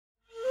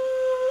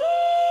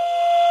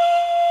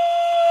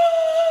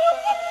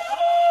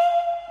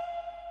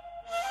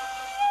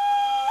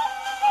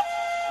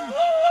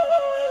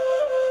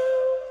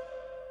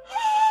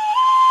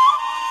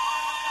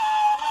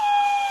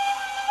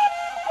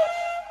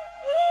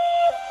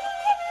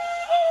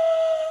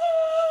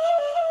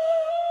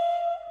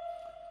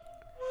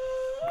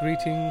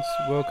Greetings,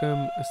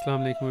 welcome,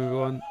 Assalamu alaikum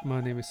everyone.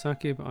 My name is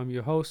Saqib, I'm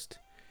your host,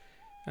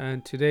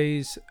 and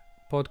today's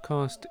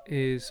podcast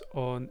is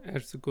on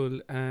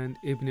Ertugrul and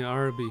Ibn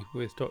Arabi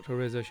with Dr.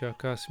 Reza Shah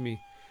Kazemi.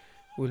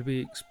 We'll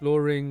be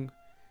exploring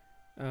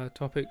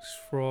topics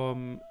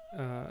from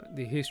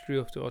the history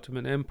of the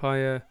Ottoman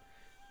Empire.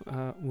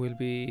 We'll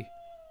be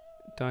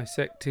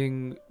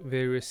dissecting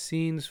various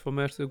scenes from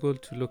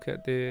Ertugrul to look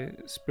at their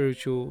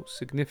spiritual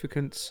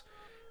significance,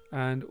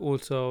 and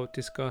also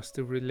discuss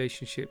the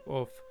relationship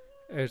of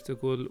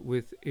Ertugrul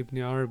with Ibn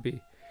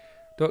Arabi.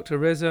 Dr.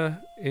 Reza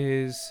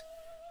is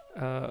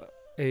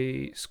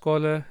a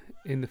scholar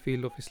in the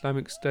field of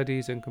Islamic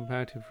studies and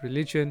comparative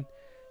religion.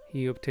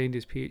 He obtained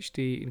his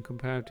PhD in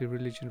comparative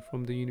religion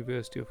from the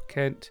University of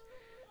Kent.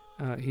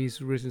 He's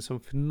written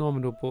some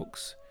phenomenal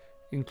books,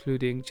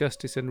 including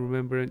Justice and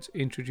Remembrance,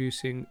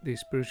 Introducing the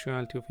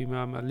Spirituality of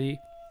Imam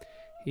Ali.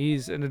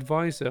 He's an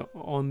advisor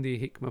on the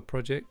Hikmah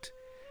project,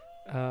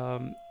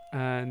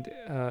 and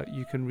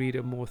you can read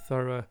a more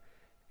thorough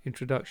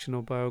introduction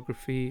or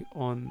biography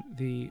on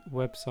the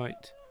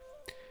website.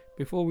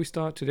 Before we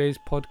start today's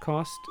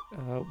podcast,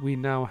 we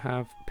now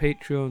have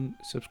Patreon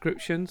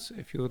subscriptions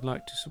if you would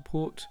like to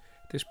support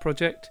this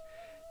project,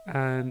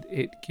 and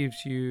it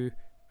gives you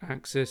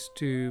access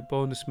to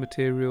bonus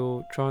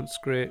material,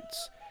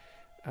 transcripts,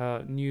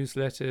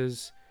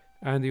 newsletters,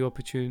 and the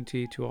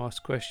opportunity to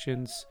ask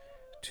questions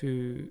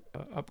to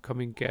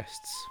upcoming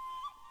guests.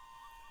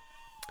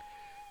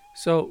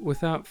 So,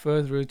 without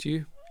further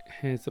ado,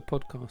 here's the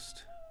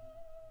podcast.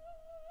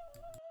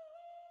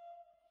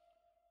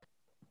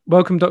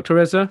 Welcome, Dr.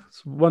 Reza.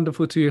 It's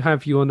wonderful to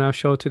have you on our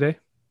show today.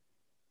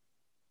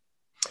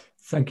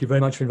 Thank you very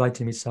much for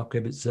inviting me,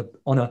 Saqib. It's an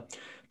honor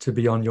to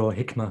be on your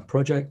Hikmah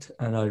project,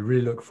 and I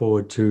really look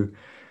forward to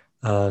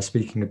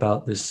speaking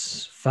about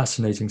this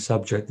fascinating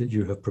subject that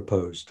you have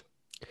proposed.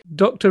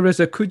 Dr.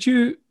 Reza, could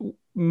you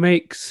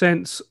make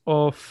sense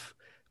of,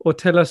 or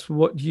tell us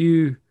what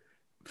you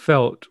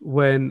felt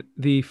when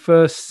the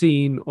first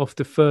scene of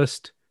the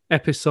first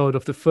episode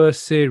of the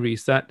first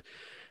series, that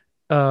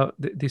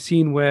the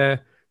scene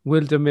where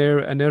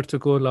Wildemir and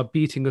Ertugrul are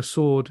beating a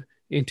sword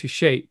into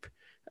shape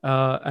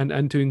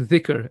and doing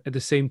dhikr at the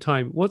same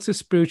time. What's the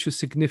spiritual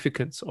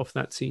significance of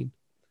that scene?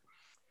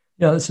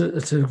 Yeah, it's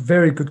a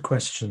very good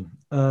question.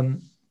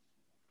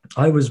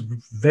 I was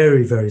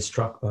very, very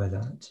struck by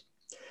that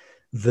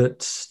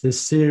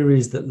this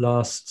series that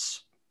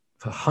lasts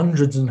for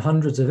hundreds and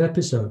hundreds of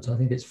episodes, I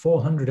think it's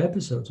 400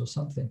 episodes or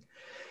something,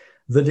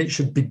 that it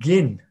should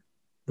begin,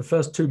 the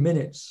first 2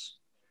 minutes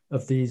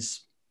of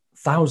these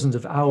thousands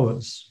of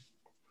hours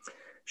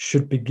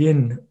should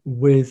begin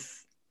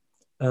with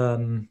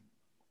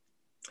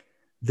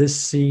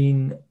this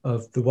scene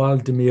of the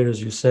Wildemir,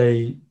 as you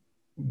say,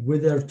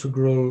 with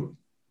Ertugrul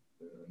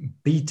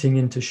beating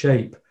into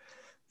shape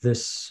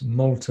this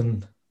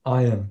molten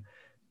iron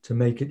to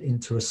make it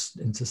into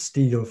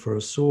steel for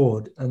a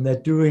sword. And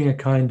they're doing a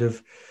kind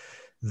of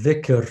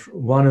dhikr,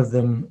 one of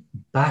them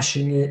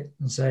bashing it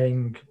and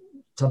saying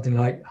something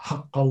like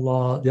Haqq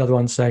Allah, the other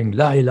one saying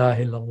La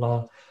ilaha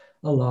illallah,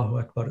 Allahu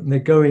Akbar. And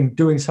they're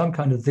doing some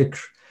kind of dhikr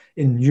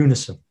in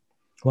unison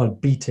while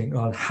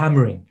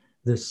hammering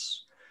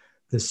this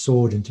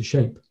sword into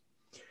shape.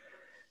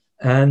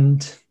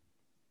 And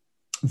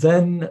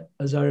then,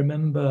 as I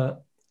remember,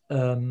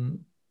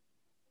 Ertugrul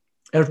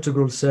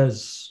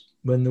says,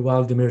 when the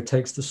Wildemir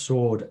takes the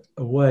sword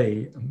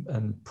away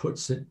and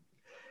puts it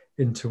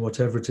into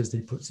whatever it is that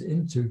he puts it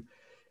into,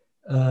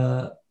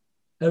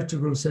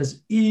 Ertugrul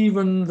says,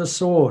 even the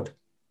sword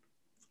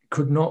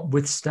could not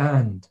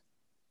withstand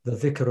the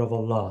dhikr of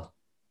Allah.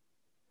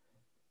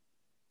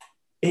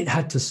 It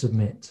had to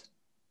submit.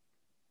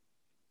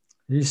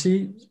 You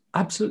see,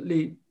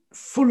 absolutely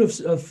full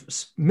of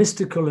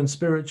mystical and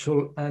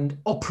spiritual and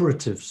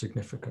operative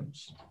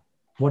significance.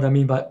 What I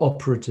mean by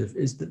operative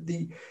is that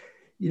the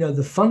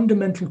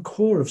fundamental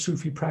core of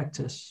Sufi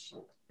practice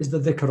is the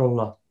dhikr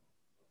Allah.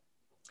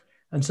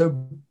 And so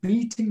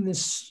beating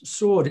this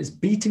sword is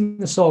beating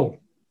the soul.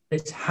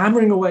 It's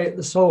hammering away at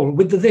the soul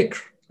with the dhikr.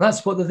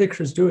 That's what the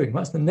dhikr is doing.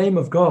 That's the name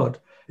of God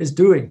is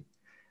doing.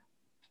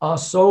 Our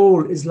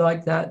soul is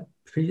like that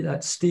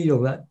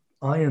steel, that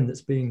iron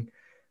that's being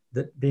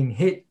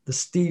hit. The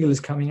steel is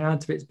coming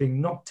out of it. It's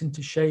being knocked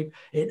into shape.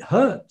 It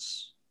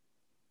hurts.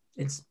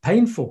 It's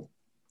painful.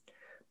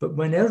 But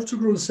when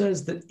Ertugrul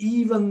says that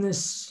even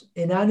this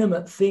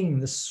inanimate thing,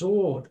 the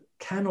sword,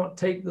 cannot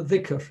take the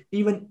dhikr,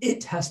 even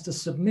it has to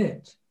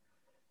submit,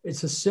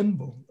 it's a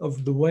symbol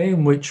of the way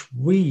in which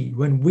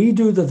when we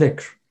do the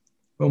dhikr,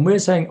 when we're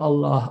saying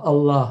Allah,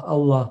 Allah,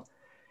 Allah,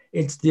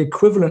 it's the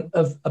equivalent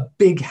of a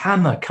big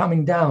hammer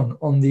coming down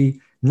on the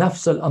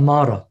nafs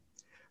al-amara,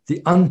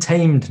 the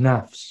untamed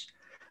nafs,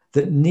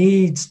 that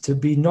needs to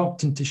be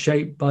knocked into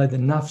shape by the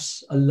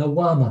nafs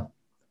al-lawama,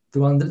 the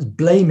one that's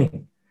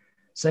blaming,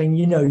 saying,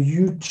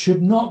 you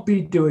should not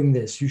be doing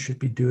this, you should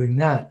be doing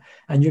that.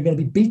 And you're going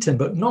to be beaten,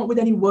 but not with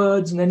any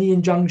words and any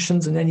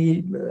injunctions and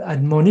any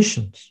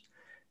admonitions.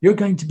 You're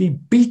going to be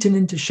beaten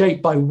into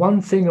shape by one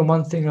thing and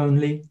one thing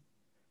only,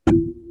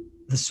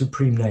 the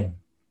supreme name,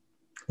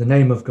 the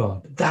name of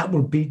God. That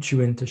will beat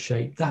you into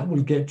shape. That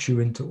will get you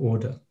into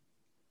order.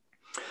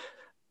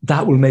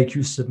 That will make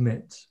you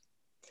submit.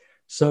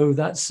 So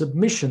that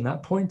submission,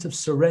 that point of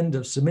surrender,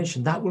 of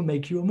submission, that will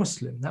make you a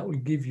Muslim. That will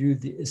give you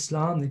the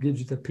Islam, that gives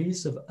you the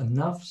peace of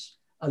an-nafs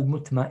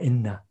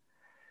al-mutma'inna,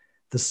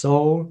 the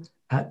soul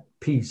at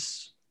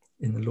peace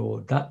in the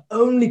Lord. That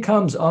only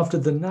comes after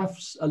the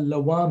nafs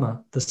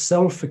al-lawama, the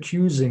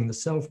self-accusing, the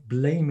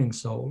self-blaming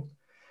soul,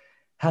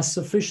 has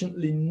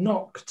sufficiently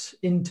knocked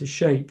into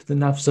shape the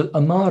nafs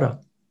al-amara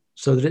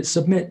so that it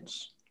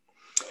submits.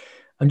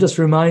 I'm just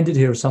reminded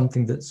here of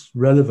something that's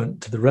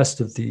relevant to the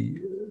rest of the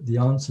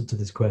answer to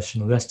this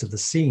question, the rest of the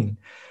scene,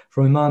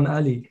 from Imam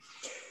Ali,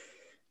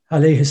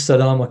 alayhi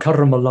salam wa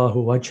karramallahu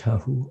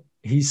wajhahu.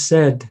 He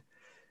said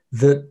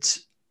that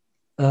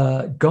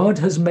God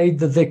has made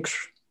the dhikr.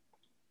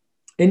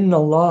 Inna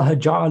Allah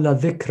ja'ala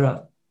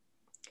dhikra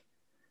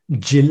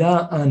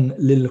jila'an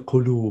lil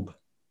qulub.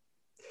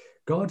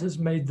 God has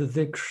made the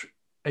dhikr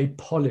a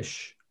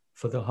polish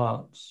for the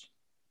hearts,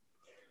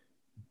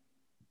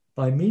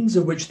 by means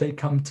of which they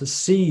come to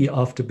see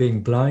after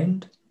being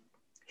blind,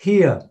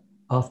 hear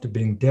after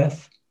being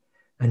deaf,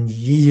 and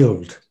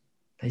yield.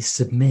 They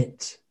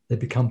submit, they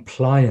become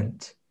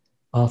pliant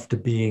after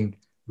being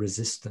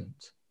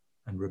resistant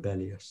and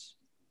rebellious.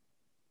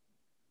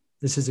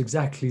 This is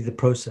exactly the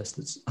process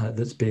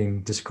that's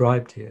being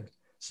described here,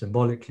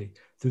 symbolically,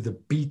 through the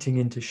beating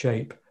into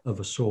shape of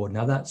a sword.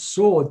 Now that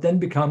sword then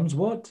becomes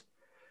what?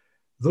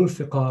 Dhul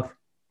fiqar,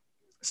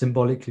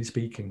 symbolically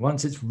speaking.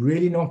 Once it's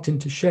really knocked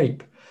into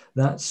shape,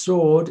 that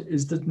sword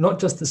is not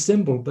just the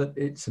symbol, but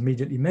it's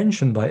immediately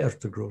mentioned by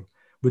Ertugrul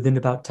within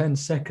about 10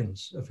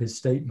 seconds of his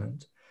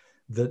statement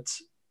that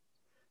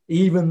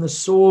even the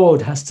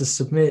sword has to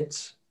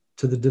submit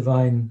to the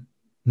divine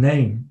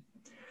name.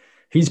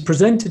 He's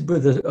presented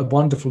with a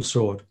wonderful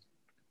sword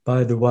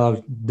by the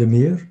wild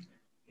Demir.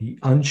 He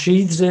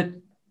unsheathes it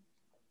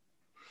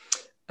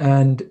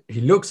and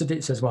he looks at it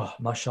and says, wow,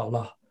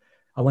 mashallah,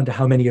 I wonder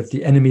how many of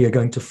the enemy are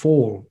going to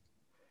fall.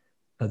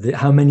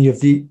 How many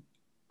of the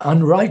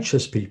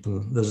unrighteous people,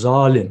 the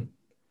zalim,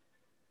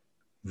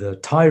 the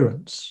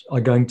tyrants,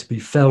 are going to be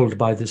felled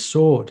by this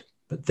sword.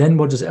 But then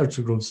what does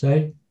Ertugrul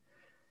say?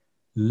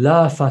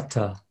 La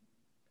fata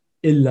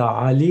illa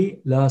Ali,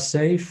 la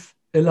sayf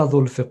illa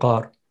dhul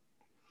fiqar.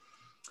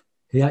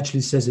 He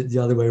actually says it the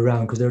other way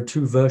around, because there are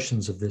two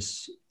versions of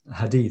this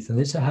hadith, and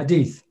it's a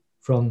hadith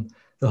from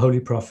the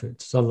Holy Prophet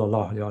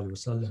sallallahu alaihi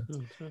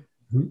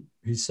wasallam.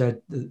 He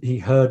said that he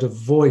heard a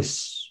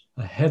voice,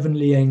 a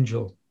heavenly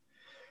angel,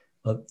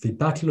 at the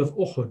Battle of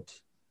Uhud,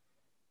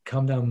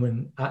 come down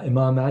when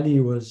Imam Ali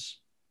was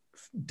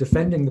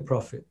defending the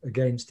Prophet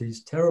against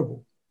these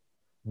terrible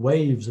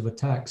waves of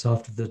attacks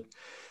after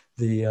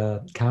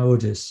the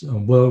cowardice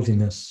and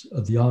worldliness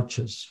of the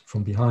archers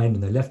from behind,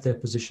 and they left their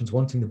positions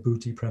wanting the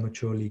booty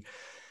prematurely.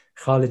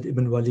 Khalid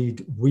ibn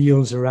Walid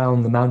wheels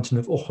around the mountain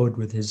of Uhud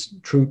with his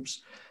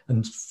troops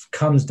and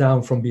comes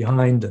down from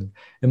behind, and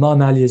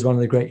Imam Ali is one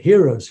of the great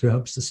heroes who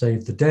helps to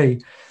save the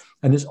day.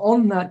 And it's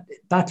on that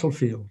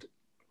battlefield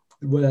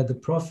where the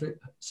Prophet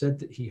said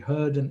that he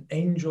heard an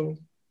angel,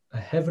 a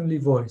heavenly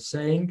voice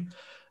saying,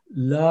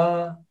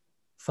 La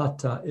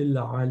fata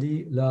illa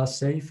Ali, la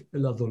sayf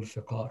illa dhul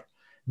fiqar.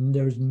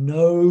 There is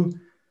no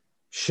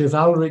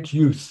chivalric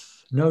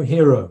youth, no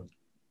hero,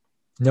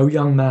 no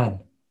young man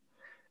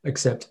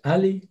except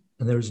Ali,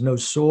 and there is no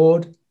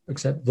sword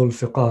except dhul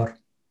fiqar.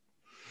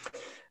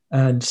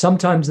 And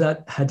sometimes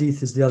that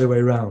hadith is the other way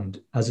around,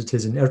 as it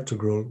is in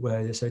Ertugrul,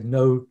 where they say,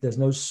 no, there's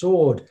no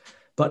sword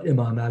but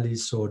Imam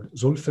Ali's sword,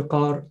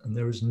 Zulfiqar, and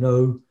there is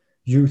no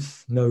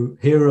youth, no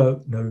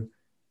hero, no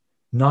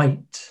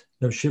knight,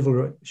 no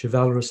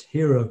chivalrous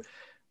hero,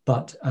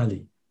 but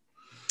Ali.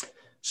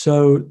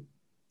 So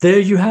there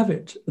you have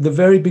it, the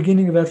very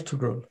beginning of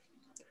Ertugrul.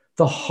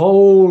 The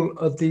whole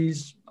of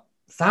these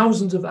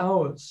thousands of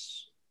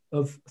hours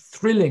of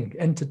thrilling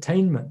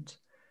entertainment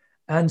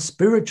and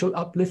spiritual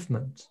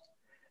upliftment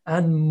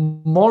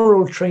and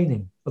moral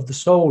training of the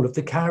soul, of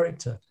the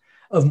character,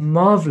 of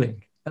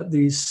marveling at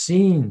these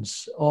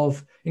scenes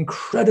of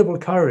incredible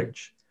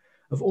courage,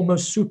 of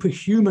almost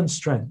superhuman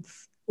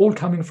strength, all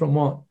coming from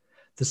what?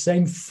 The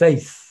same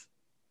faith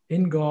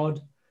in God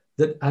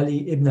that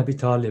Ali ibn Abi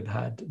Talib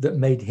had, that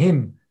made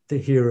him the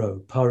hero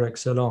par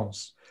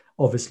excellence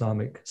of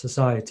Islamic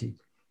society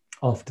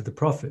after the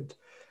Prophet.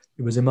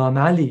 It was Imam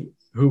Ali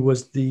who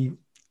was the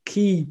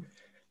key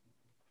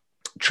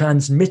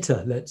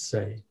transmitter, let's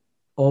say,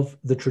 of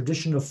the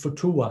tradition of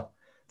Futūḥāt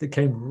that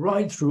came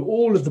right through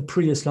all of the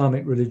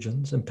pre-Islamic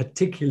religions, and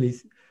particularly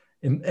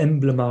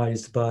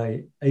emblemized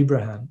by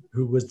Abraham,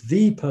 who was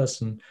the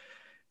person,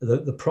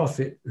 the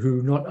prophet,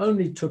 who not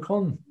only took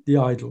on the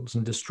idols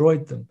and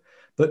destroyed them,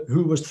 but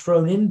who was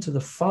thrown into the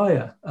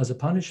fire as a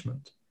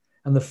punishment.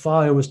 And the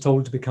fire was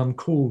told to become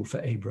cool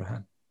for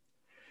Abraham.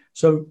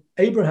 So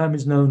Abraham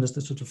is known as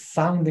the sort of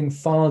founding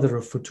father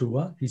of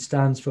Futūḥāt. He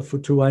stands for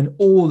Futūḥāt in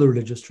all the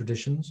religious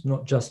traditions,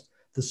 not just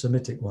the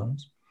Semitic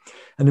ones.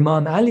 And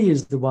Imam Ali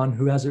is the one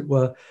who, as it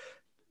were,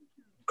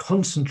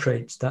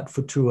 concentrates that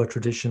Futūḥāt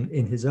tradition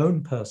in his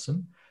own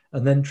person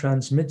and then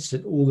transmits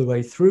it all the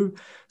way through,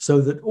 so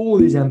that all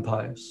these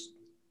empires,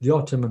 the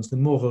Ottomans, the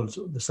Mughals,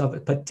 the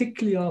Safavids,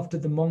 particularly after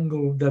the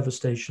Mongol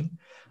devastation,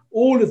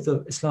 all of the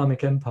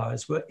Islamic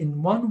empires were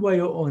in one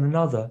way or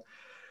another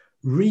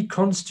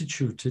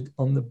reconstituted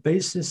on the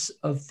basis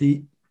of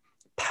the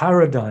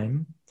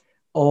paradigm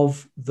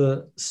of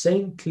the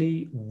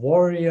saintly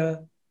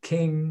warrior,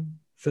 king,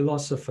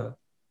 philosopher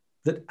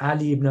that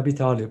Ali ibn Abi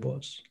Talib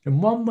was.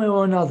 In one way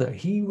or another,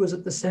 he was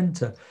at the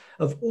center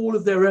of all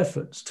of their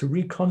efforts to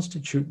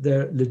reconstitute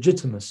their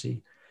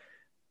legitimacy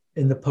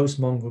in the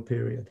post-Mongol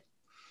period.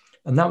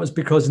 And that was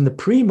because in the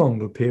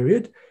pre-Mongol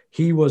period,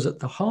 he was at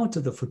the heart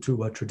of the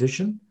Futūḥāt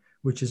tradition,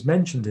 which is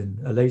mentioned in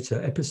a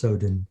later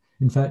episode.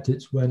 In fact,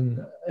 it's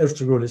when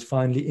Ertugrul is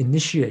finally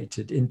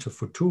initiated into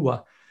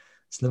Futūḥāt.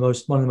 It's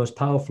one of the most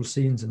powerful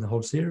scenes in the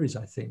whole series,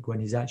 I think. When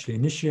he's actually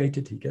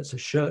initiated, he gets a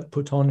shirt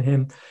put on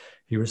him,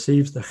 he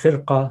receives the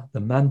khirqa, the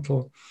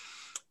mantle,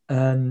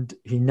 and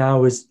he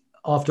now is,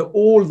 after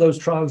all those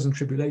trials and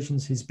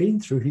tribulations he's been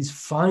through, he's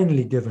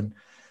finally given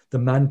the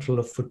mantle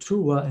of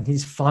Futūḥāt, and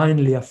he's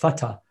finally a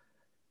fatah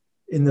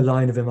in the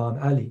line of Imam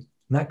Ali.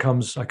 And that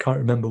comes, I can't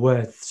remember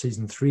where,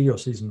 season 3 or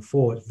season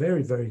 4. It's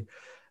very, very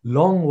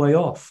long way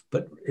off,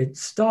 but it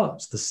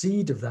starts, the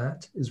seed of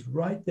that is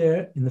right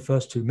there in the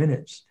first 2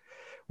 minutes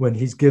when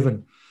he's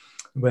given,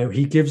 where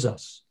he gives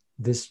us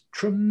this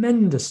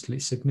tremendously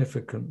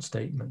significant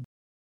statement.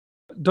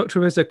 Dr.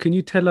 Reza, can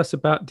you tell us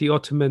about the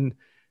Ottoman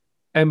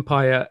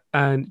Empire,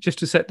 and just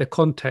to set the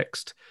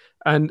context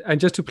and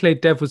just to play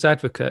devil's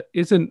advocate,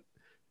 isn't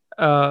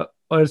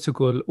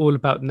Ertugrul all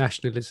about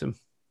nationalism?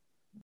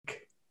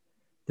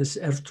 This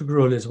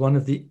Ertugrul is one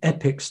of the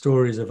epic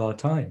stories of our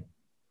time.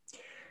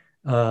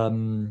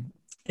 In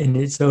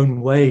its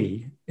own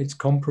way, it's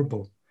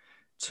comparable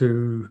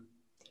to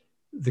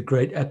the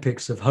great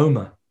epics of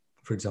Homer,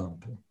 for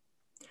example.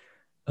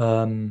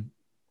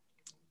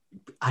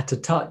 At a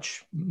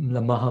touch,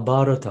 the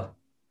Mahabharata.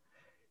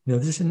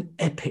 This is an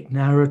epic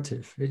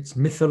narrative. It's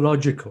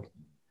mythological.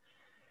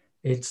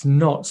 It's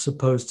not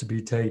supposed to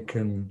be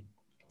taken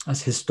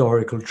as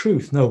historical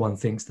truth. No one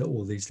thinks that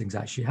all these things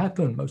actually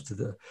happen. Most of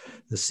the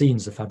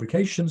scenes are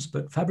fabrications,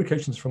 but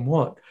fabrications from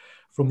what?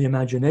 From the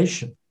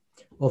imagination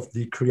of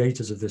the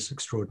creators of this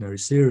extraordinary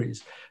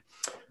series,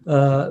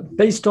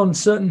 based on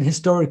certain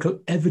historical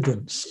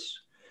evidence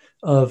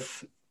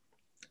of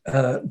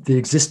the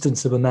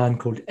existence of a man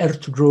called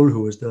Ertugrul,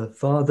 who was the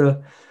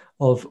father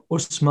of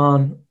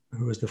Osman,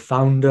 who was the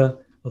founder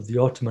of the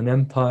Ottoman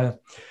Empire.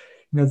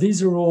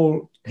 These are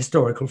all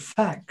historical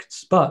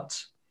facts,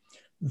 but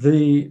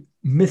the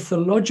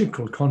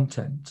mythological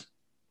content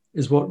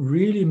is what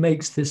really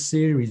makes this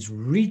series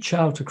reach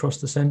out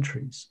across the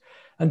centuries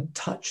and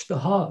touch the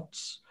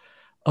hearts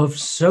of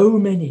so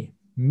many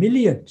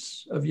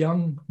millions of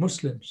young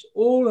Muslims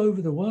all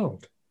over the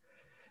world,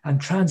 and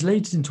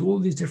translated into all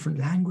these different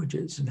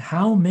languages. And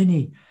how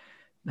many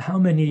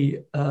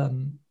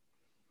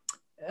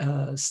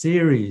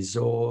series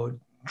or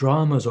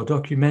dramas or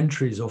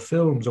documentaries or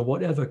films or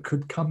whatever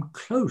could come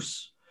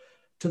close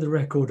to the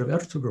record of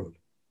Ertugrul.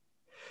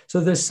 So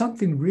there's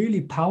something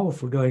really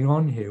powerful going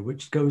on here,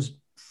 which goes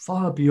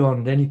far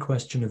beyond any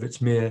question of its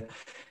mere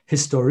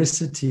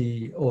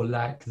historicity or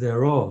lack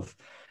thereof.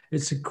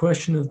 It's a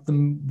question of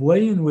the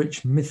way in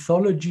which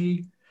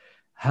mythology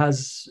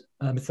has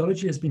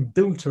been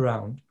built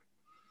around,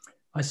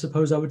 I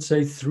suppose I would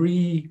say,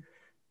 3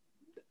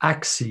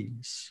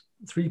 axes,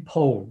 3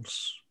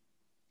 poles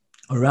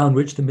around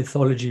which the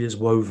mythology is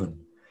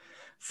woven.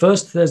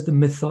 First, there's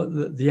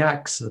the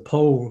axe, the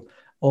pole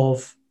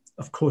of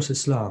course,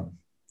 Islam,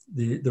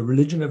 the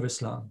religion of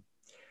Islam,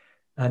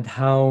 and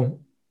how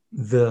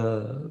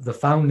the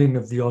founding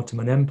of the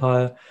Ottoman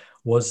Empire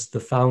was the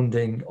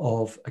founding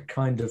of a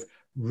kind of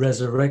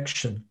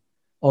resurrection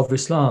of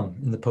Islam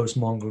in the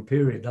post-Mongol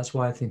period. That's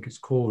why I think it's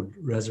called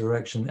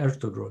Resurrection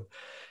Ertugrul.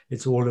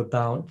 It's all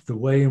about the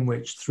way in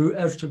which, through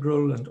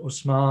Ertugrul and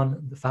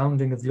Osman, the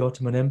founding of the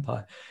Ottoman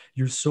Empire,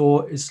 you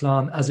saw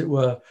Islam, as it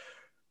were,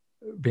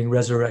 being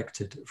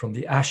resurrected from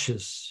the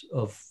ashes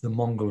of the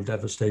Mongol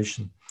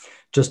devastation.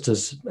 Just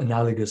as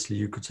analogously,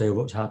 you could say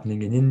what's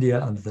happening in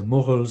India under the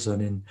Mughals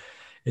and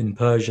in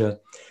Persia,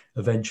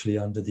 eventually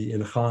under the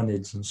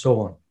Ilkhanids and so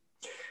on.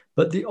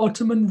 But the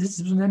Ottoman, this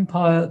was an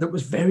empire that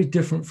was very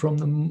different from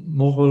the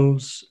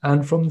Mughals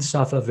and from the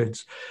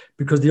Safavids,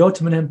 because the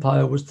Ottoman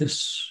Empire was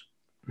this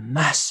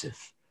massive,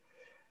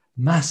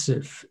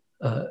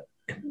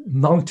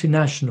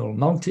 multinational,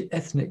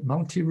 multi-ethnic,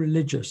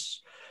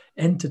 multi-religious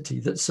entity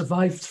that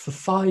survived for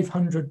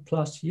 500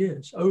 plus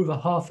years, over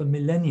half a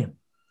millennium.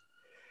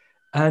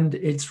 And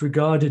it's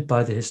regarded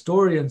by the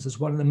historians as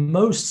one of the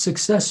most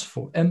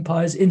successful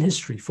empires in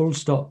history, full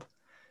stop.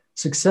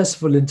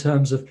 Successful in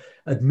terms of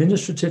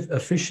administrative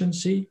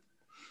efficiency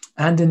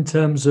and in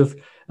terms of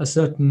a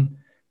certain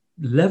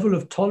level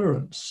of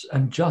tolerance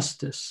and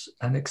justice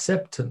and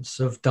acceptance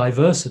of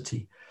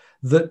diversity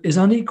that is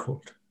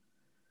unequaled,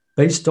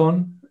 based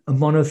on a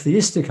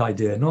monotheistic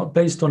idea, not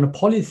based on a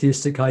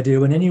polytheistic idea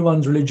when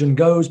anyone's religion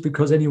goes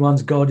because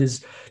anyone's God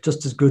is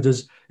just as good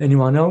as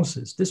anyone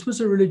else's. This was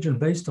a religion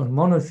based on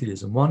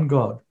monotheism, one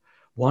God,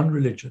 one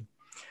religion,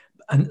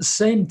 and at the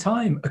same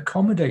time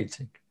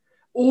accommodating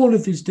all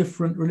of these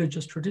different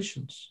religious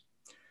traditions.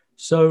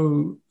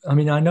 So, I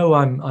mean, I know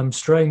I'm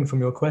straying from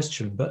your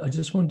question, but I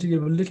just want to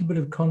give a little bit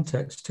of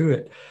context to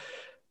it.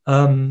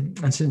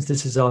 And since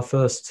this is our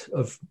first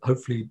of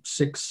hopefully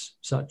 6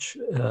 such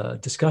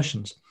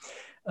discussions,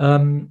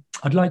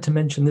 I'd like to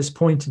mention this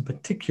point in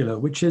particular,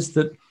 which is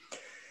that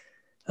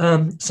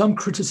some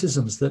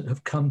criticisms that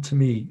have come to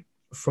me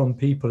from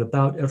people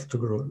about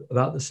Ertugrul,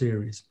 about the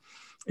series,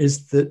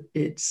 is that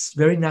it's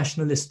very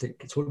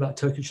nationalistic. It's all about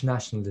Turkish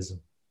nationalism.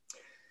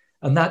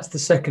 And that's the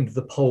second of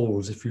the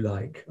poles, if you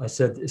like. I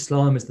said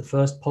Islam is the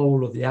first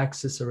pole, or the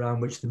axis around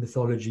which the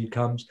mythology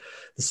comes.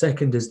 The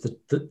second is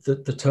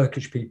the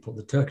Turkish people,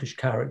 the Turkish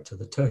character,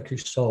 the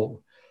Turkish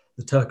soul,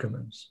 the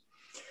Turkomans.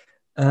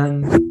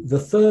 And the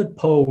third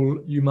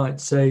pole, you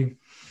might say,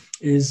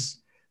 is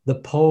the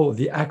pole,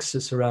 the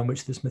axis around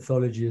which this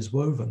mythology is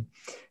woven,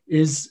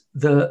 is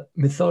the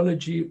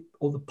mythology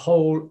or the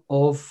pole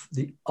of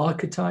the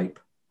archetype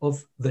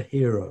of the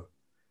hero.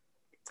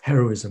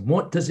 Heroism.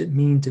 What does it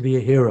mean to be a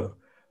hero?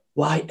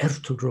 Why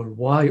Ertugrul?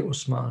 Why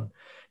Osman?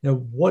 Now,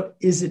 what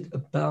is it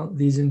about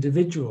these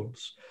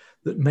individuals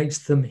that makes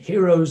them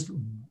heroes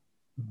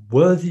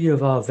worthy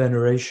of our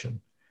veneration,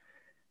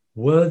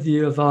 worthy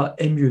of our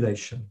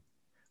emulation,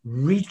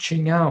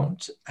 reaching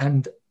out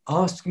and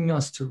asking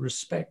us to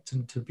respect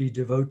and to be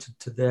devoted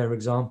to their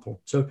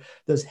example? So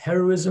there's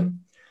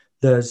heroism,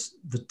 there's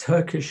the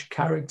Turkish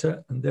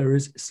character, and there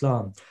is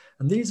Islam.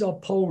 And these are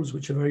poles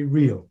which are very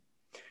real.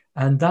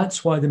 And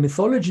that's why the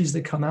mythologies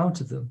that come out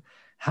of them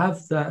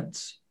have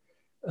that,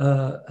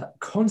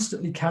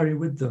 constantly carry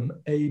with them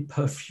a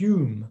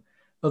perfume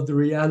of the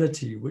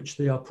reality which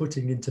they are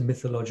putting into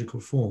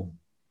mythological form.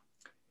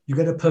 You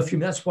get a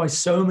perfume. That's why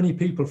so many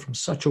people from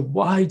such a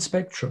wide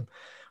spectrum,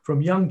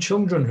 from young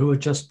children who are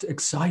just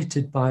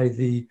excited by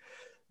the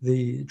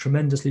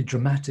tremendously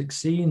dramatic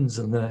scenes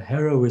and the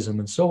heroism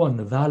and so on,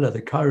 the valor,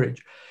 the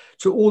courage,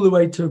 to all the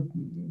way to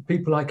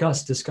people like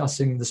us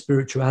discussing the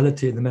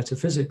spirituality and the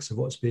metaphysics of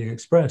what's being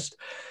expressed.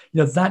 You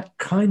know, that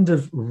kind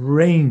of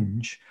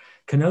range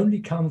can only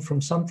come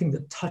from something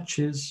that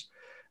touches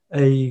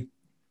a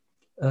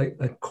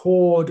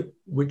chord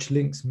which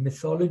links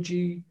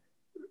mythology,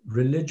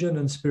 religion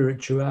and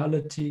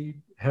spirituality,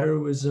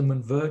 heroism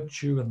and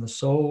virtue and the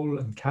soul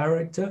and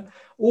character,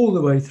 all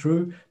the way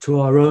through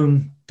to our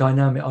own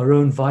dynamic, our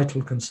own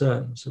vital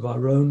concerns of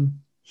our own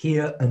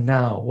here and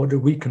now. What are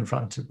we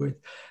confronted with?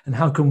 And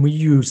how can we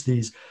use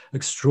these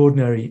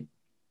extraordinary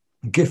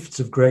gifts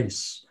of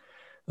grace,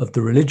 of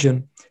the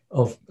religion,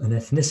 of an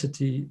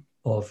ethnicity,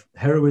 of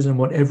heroism,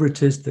 whatever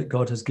it is that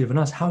God has given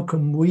us? How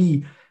can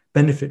we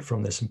benefit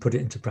from this and put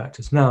it into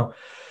practice? Now,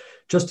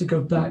 just to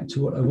go back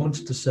to what I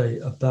wanted to say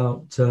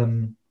about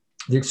the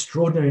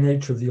extraordinary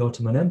nature of the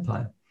Ottoman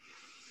Empire,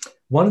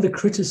 one of the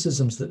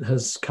criticisms that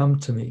has come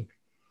to me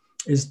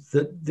is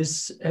that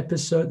this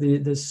episode,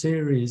 the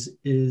series,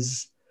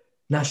 is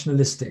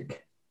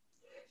nationalistic.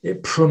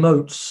 It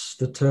promotes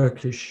the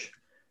Turkish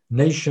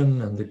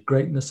nation and the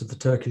greatness of the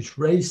Turkish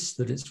race,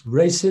 that it's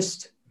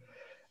racist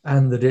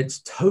and that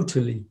it's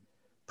totally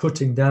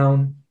putting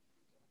down,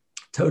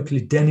 totally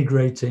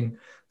denigrating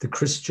the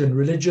Christian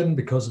religion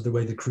because of the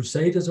way the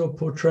Crusaders are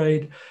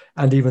portrayed,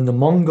 and even the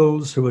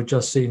Mongols, who are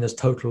just seen as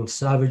total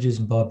savages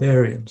and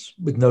barbarians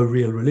with no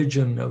real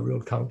religion, no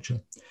real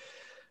culture.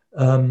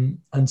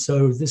 And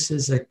so this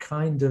is a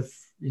kind of,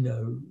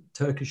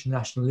 Turkish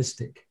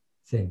nationalistic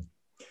thing.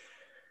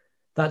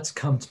 That's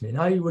come to me. And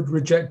I would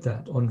reject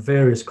that on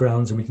various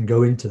grounds, and we can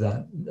go into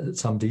that at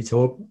some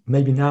detail.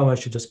 Maybe now I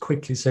should just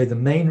quickly say the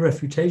main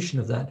refutation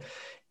of that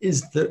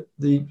is that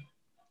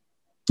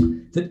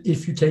that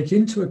if you take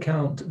into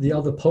account the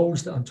other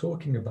poles that I'm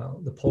talking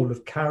about, the pole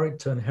of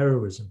character and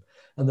heroism,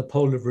 and the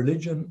pole of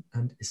religion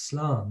and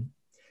Islam,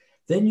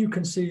 then you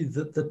can see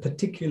that the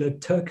particular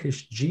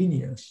Turkish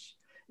genius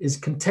is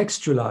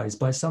contextualized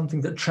by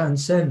something that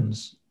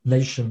transcends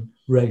nation,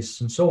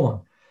 race, and so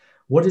on.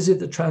 What is it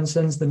that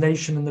transcends the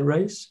nation and the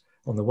race?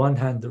 On the one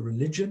hand, the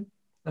religion,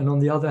 and on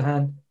the other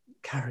hand,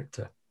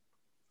 character.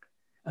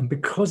 And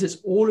because it's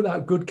all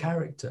about good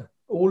character,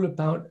 all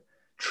about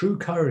true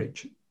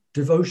courage,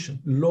 devotion,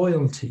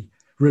 loyalty,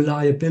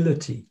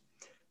 reliability,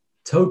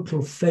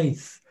 total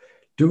faith,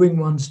 doing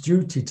one's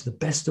duty to the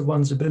best of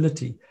one's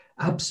ability,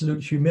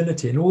 absolute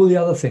humility, and all the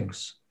other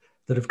things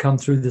that have come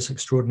through this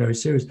extraordinary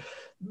series.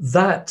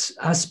 That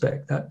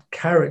aspect, that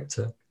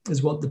character,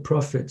 is what the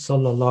Prophet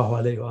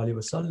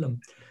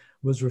ﷺ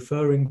was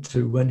referring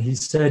to when he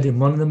said in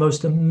one of the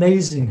most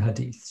amazing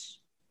hadiths,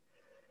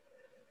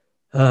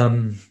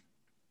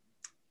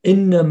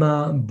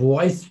 إِنَّمَا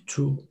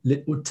بُعِثْتُ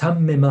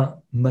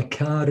لِأُتَمِّمَ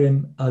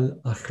مَكَارِمَ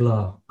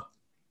الْأَخْلَاقِ.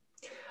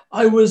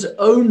 I was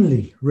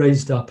only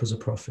raised up as a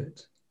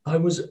prophet. I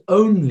was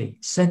only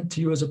sent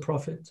to you as a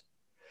prophet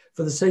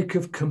for the sake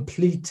of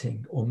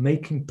completing or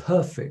making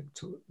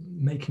perfect, or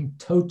making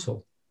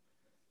total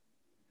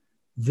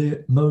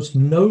the most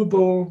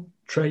noble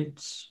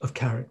traits of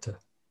character,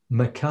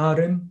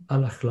 makarim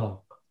al-akhlaq,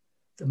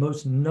 the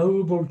most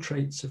noble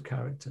traits of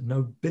character,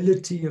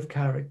 nobility of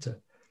character.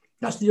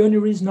 That's the only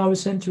reason I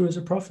was sent to you as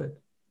a prophet.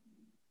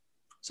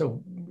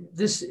 So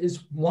this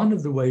is one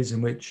of the ways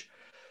in which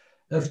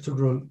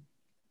Ertugrul,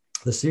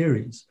 the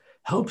series,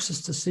 helps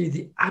us to see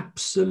the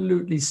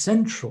absolutely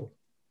central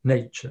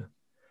nature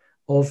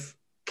of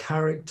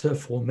character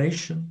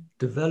formation,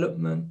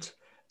 development,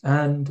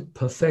 and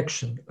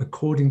perfection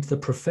according to the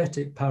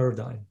prophetic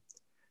paradigm,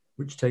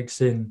 which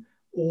takes in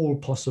all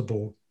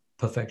possible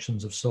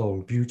perfections of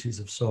soul, beauties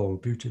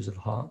of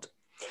heart.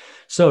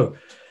 So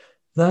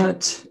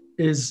that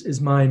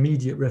is my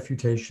immediate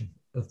refutation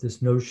of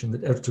this notion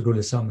that Ertugrul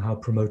is somehow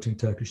promoting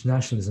Turkish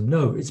nationalism.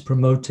 No, it's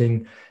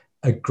promoting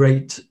a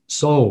great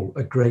soul,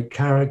 a great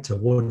character.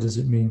 What does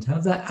it mean to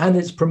have that? And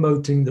it's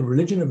promoting the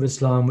religion of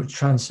Islam, which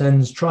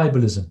transcends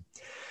tribalism.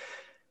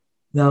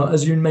 Now,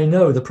 as you may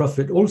know, the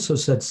Prophet also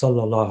said,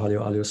 sallallahu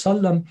alaihi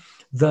wasallam,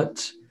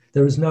 that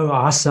there is no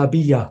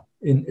asabiya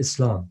in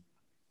Islam,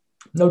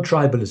 no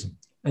tribalism.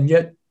 And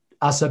yet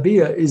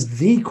asabiya is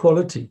the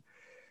quality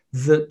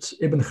that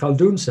Ibn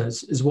Khaldun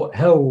says is what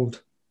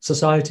held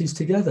societies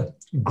together: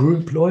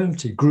 group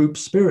loyalty, group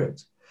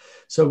spirit.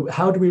 So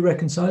how do we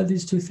reconcile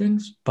these two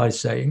things? By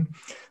saying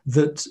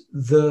that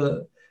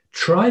the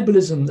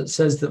tribalism that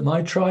says that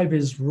my tribe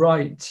is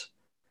right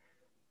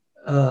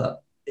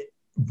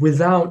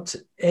without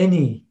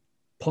any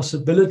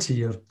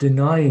possibility of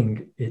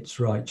denying its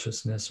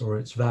righteousness or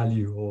its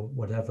value or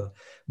whatever,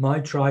 my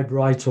tribe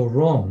right or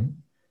wrong,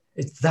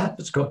 it's that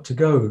that's got to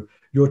go.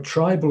 Your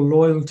tribal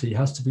loyalty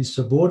has to be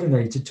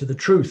subordinated to the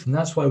truth. And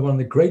that's why one of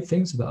the great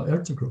things about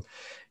Ertugrul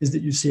is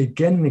that you see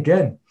again and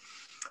again,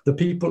 the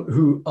people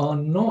who are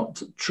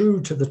not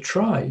true to the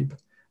tribe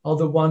are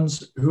the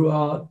ones who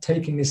are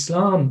taking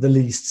Islam the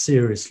least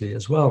seriously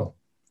as well.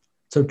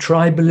 So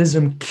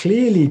tribalism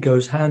clearly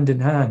goes hand in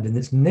hand in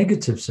its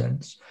negative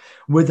sense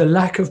with a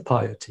lack of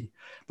piety.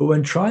 But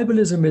when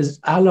tribalism is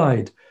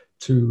allied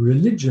to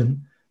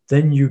religion,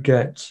 then you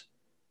get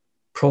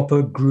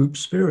proper group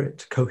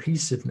spirit,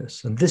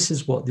 cohesiveness. And this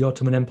is what the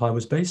Ottoman Empire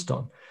was based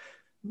on.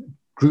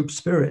 Group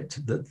spirit,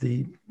 that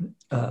the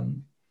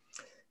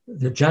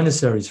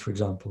Janissaries, for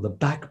example, the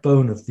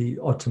backbone of the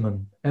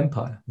Ottoman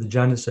Empire, the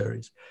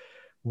Janissaries,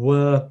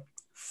 were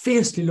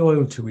fiercely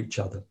loyal to each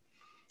other.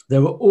 They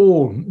were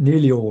all,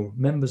 nearly all,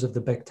 members of the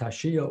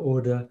Bektashiya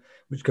order,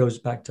 which goes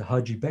back to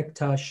Haji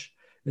Bektash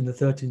in the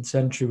 13th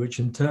century, which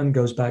in turn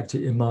goes back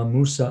to Imam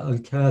Musa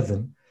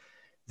al-Kadhim,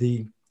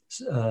 the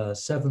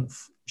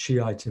 7th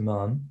Shiite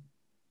Imam,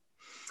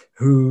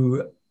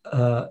 who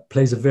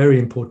plays a very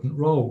important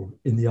role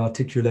in the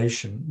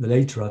articulation, the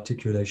later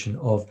articulation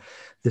of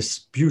this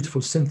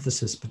beautiful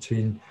synthesis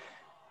between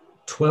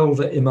 12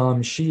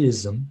 Imam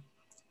Shiism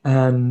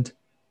and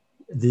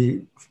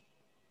the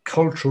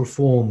cultural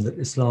form that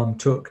Islam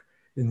took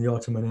in the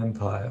Ottoman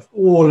Empire.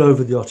 All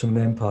over the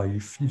Ottoman Empire,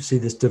 you see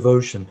this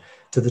devotion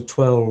to the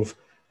 12,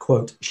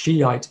 quote,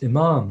 Shiite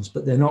Imams,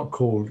 but they're not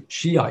called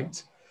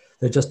Shiite.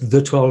 They're just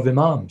the 12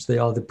 Imams. They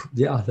are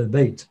the Ahl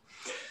al-Bayt.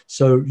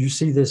 So you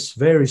see this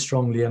very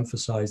strongly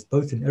emphasized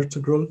both in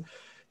Ertugrul,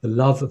 the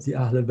love of the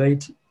Ahl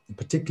al-Bayt,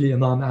 particularly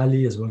Imam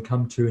Ali, as we'll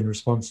come to in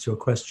response to a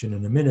question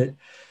in a minute,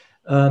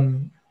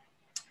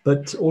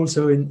 but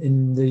also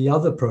in the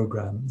other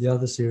program, the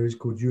other series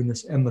called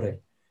Yunus Emre,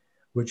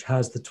 which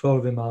has the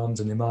 12 Imams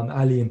and Imam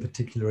Ali in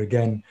particular,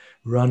 again,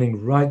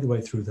 running right the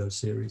way through those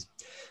series.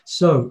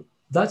 So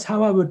that's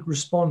how I would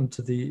respond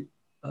to the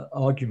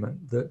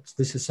argument that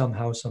this is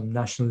somehow some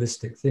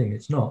nationalistic thing.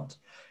 It's not.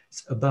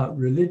 It's about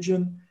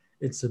religion.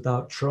 It's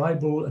about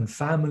tribal and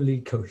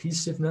family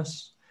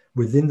cohesiveness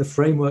within the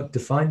framework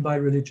defined by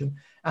religion.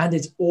 And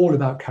it's all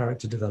about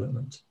character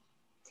development.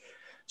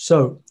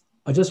 So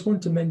I just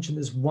want to mention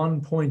this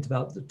one point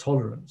about the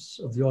tolerance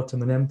of the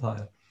Ottoman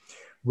Empire,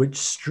 which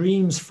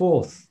streams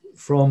forth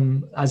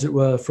from, as it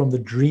were, from the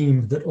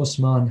dream that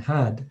Osman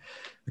had,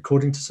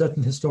 according to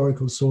certain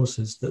historical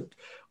sources, that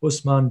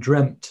Osman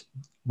dreamt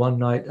one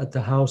night at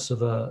the house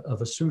of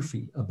a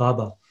Sufi, a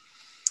Baba,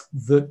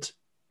 that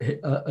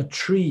a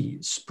tree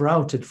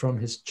sprouted from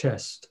his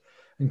chest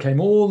and came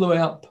all the way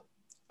up,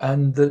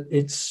 and that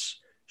its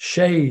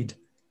shade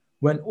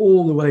went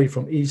all the way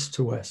from east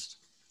to west.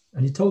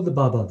 And he told the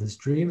Baba this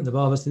dream, and the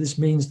Baba said, this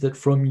means that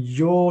from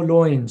your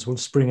loins will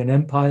spring an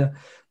empire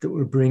that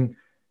will bring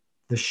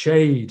the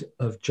shade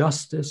of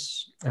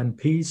justice and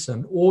peace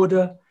and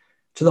order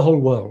to the whole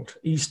world,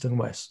 east and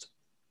west.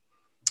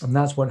 And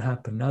that's what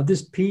happened. Now,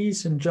 this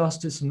peace and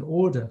justice and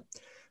order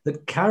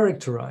that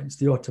characterized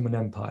the Ottoman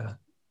Empire,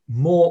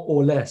 more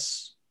or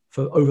less,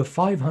 for over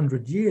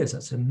 500 years,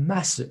 that's a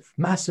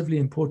massively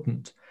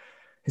important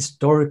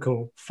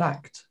historical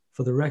fact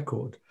for the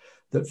record,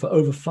 that for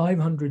over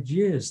 500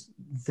 years,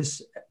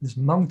 this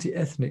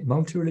multi-ethnic,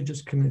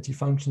 multi-religious community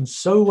functioned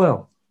so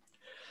well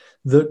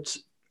that,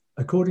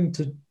 according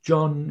to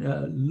John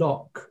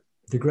Locke,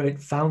 the great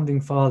founding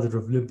father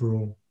of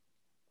liberal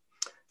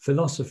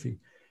philosophy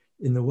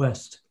in the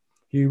West,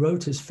 he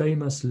wrote his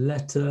famous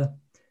letter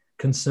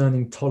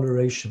concerning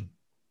toleration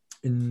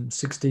in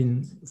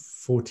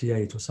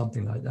 1648 or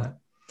something like that.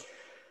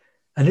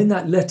 And in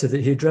that letter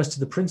that he addressed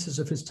to the princes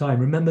of his time,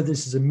 remember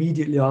this is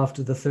immediately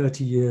after the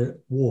 30-year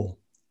war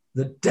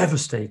that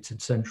devastated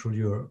Central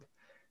Europe,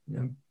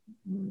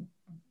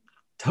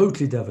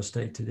 totally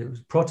devastated. It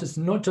was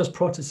Protestant, not just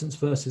Protestants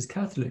versus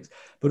Catholics,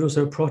 but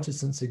also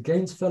Protestants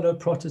against fellow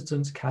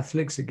Protestants,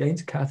 Catholics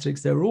against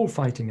Catholics. They were all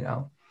fighting it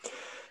out.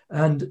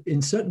 And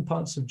in certain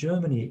parts of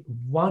Germany,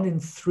 1 in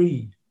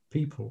 3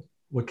 people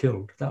were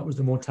killed. That was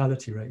the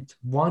mortality rate.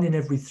 1 in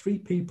every 3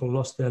 people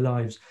lost their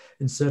lives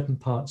in certain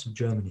parts of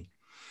Germany,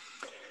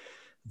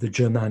 the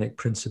Germanic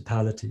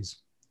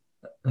principalities.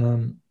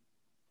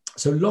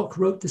 So Locke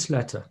wrote this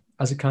letter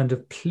as a kind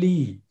of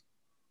plea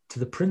to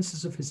the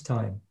princes of his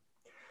time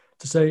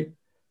to say,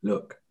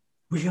 look,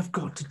 we have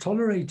got to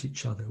tolerate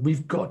each other.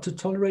 We've got to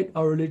tolerate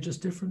our religious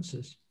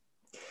differences.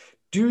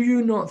 Do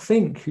you not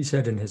think, he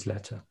said in his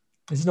letter,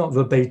 it's not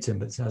verbatim,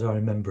 but it's as I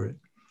remember it.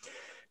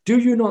 Do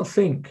you not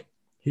think,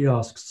 he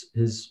asks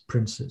his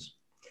princes,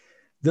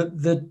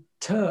 that the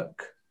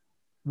Turk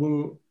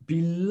will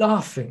be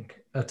laughing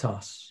at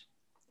us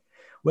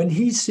when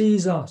he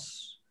sees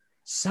us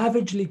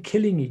savagely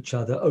killing each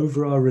other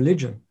over our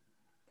religion,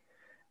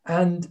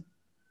 and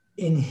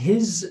in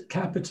his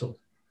capital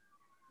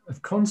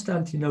of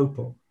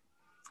Constantinople,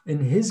 in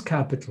his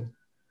capital,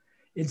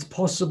 it's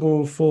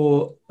possible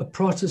for a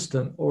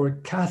Protestant or a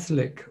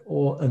Catholic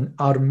or an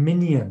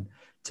Armenian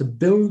to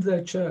build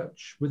their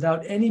church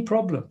without any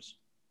problems,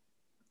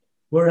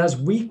 whereas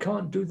we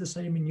can't do the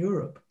same in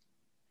Europe.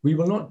 We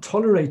will not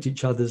tolerate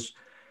each other's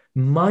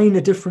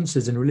minor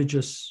differences in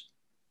religious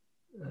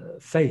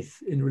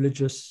faith, in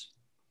religious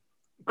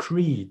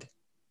creed,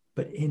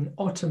 but in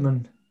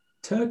Ottoman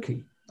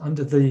Turkey,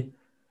 under the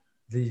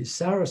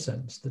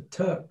Saracens, the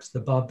Turks, the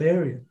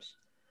barbarians,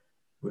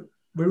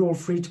 we're all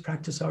free to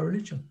practice our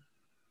religion.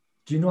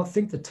 Do you not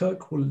think the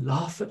Turk will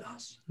laugh at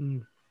us?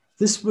 Mm.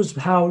 This was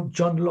how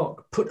John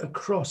Locke put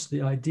across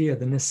the idea,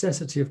 the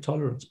necessity of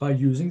tolerance, by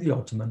using the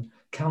Ottoman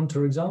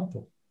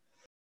counterexample.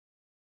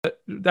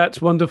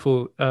 That's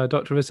wonderful,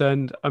 Dr. Reza,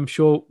 and I'm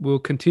sure we'll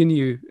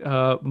continue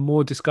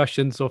more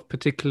discussions of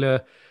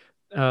particular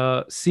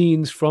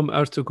scenes from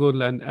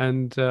Ertugrul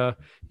and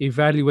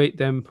evaluate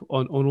them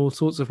on all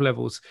sorts of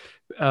levels.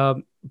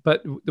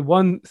 But the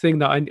one thing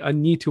that I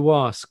need to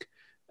ask,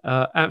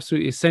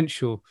 absolutely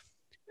essential,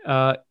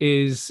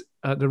 is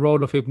the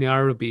role of Ibn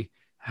Arabi,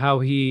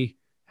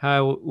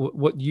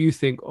 what you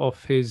think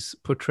of his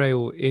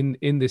portrayal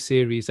in this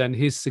series and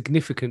his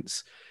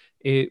significance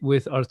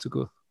with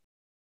Ertugrul.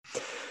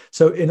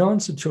 So in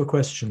answer to your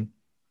question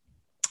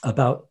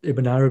about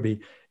Ibn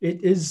Arabi,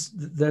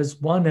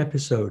 there's one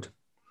episode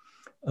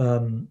I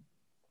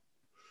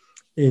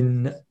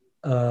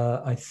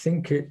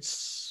think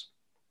it's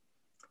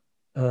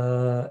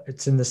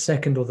in the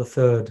 2nd or the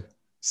 3rd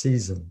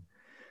season,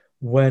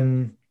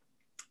 when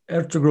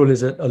Ertugrul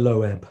is at a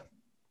low ebb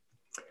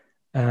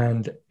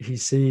and he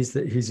sees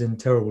that he's in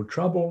terrible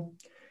trouble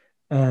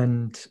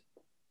and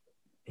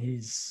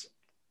he's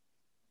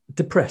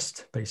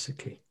depressed,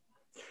 basically.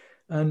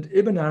 And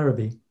Ibn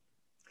Arabi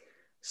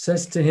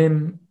says to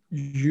him,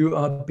 you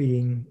are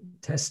being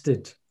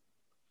tested.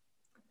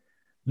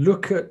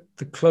 Look at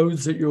the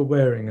clothes that you're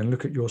wearing and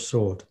look at your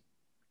sword.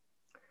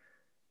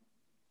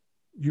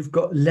 You've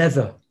got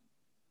leather.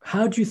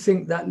 How do you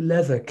think that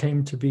leather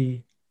came to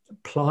be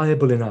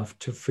pliable enough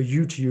for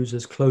you to use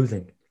as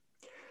clothing?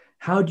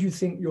 How do you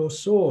think your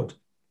sword,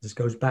 this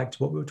goes back to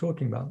what we were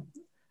talking about,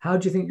 how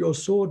do you think your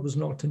sword was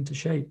knocked into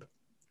shape?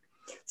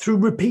 Through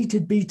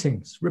repeated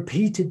beatings.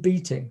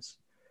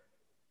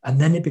 And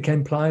then it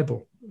became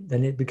pliable.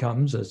 Then it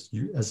becomes, as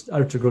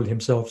Ertugrul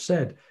himself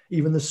said,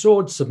 even the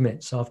sword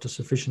submits after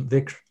sufficient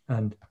dhikr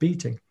and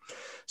beating.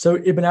 So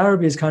Ibn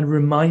Arabi is kind of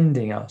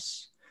reminding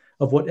us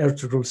of what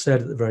Ertugrul said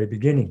at the very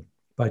beginning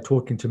by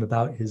talking to him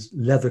about his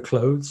leather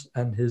clothes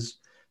and his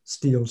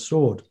steel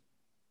sword.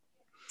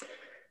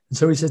 And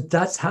so he said,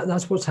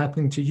 that's what's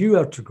happening to you,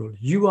 Ertugrul.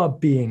 You are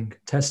being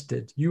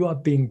tested. You are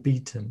being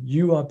beaten.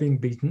 You are being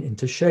beaten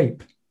into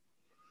shape.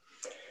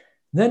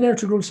 Then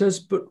Ertugrul says,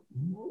 but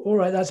all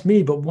right, that's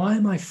me, but why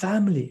my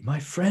family, my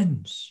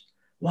friends,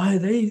 why are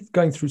they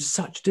going through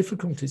such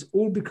difficulties?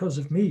 All because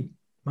of me,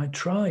 my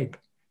tribe.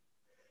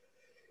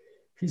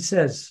 He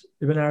says,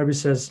 Ibn Arabi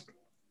says,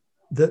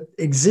 that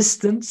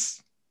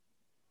existence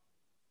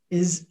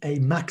is a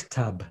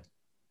maktab.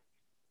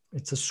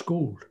 It's a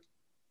school.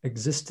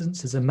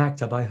 Existence is a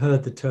maktab. I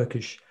heard the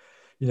Turkish,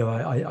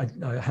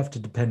 I have to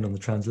depend on the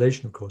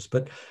translation, of course,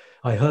 but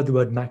I heard the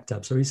word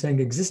maktab. So he's saying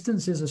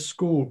existence is a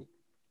school.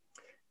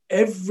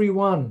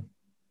 Everyone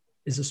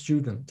is a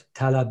student.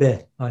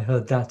 Talabeh, I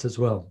heard that as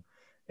well.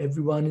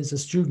 Everyone is a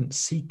student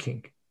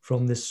seeking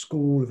from this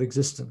school of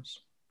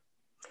existence.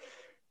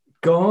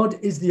 God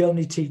is the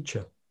only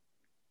teacher.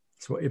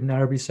 That's what Ibn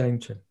Arabi is saying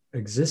to him.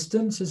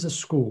 Existence is a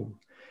school.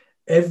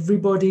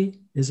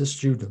 Everybody is a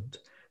student.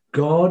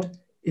 God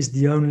is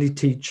the only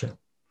teacher.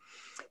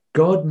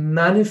 God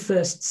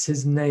manifests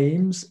his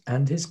names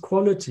and his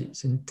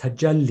qualities in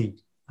tajalli.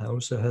 I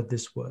also heard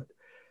this word.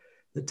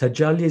 that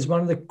tajalli is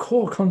one of the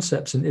core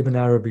concepts in Ibn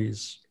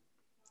Arabi's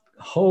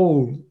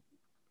whole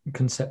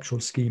conceptual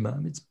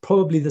schema. It's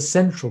probably the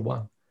central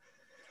one,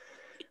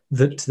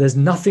 that there's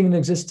nothing in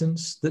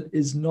existence that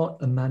is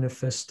not a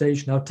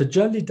manifestation. Now,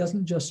 tajalli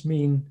doesn't just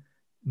mean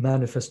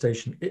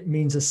manifestation. It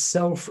means a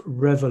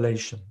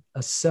self-revelation,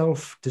 a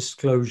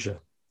self-disclosure,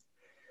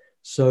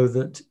 so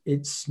that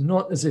it's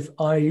not as if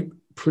I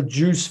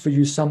produce for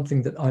you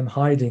something that I'm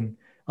hiding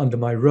under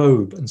my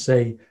robe and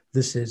say,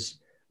 this is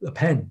a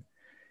pen.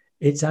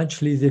 It's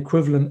actually the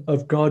equivalent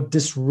of God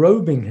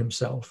disrobing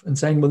himself and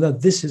saying, well, no,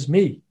 this is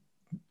me.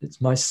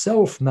 It's my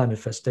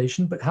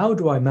self-manifestation. But how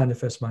do I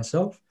manifest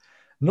myself?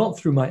 Not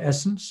through my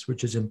essence,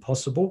 which is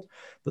impossible,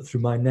 but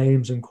through my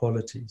names and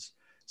qualities.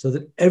 So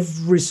that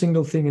every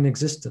single thing in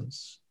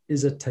existence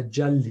is a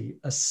tajalli,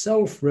 a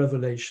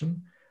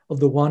self-revelation of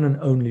the one and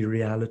only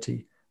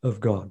reality of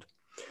God.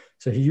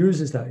 So he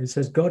uses that. He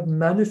says God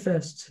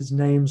manifests his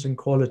names and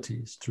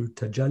qualities through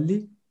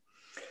tajalli,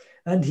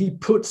 and he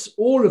puts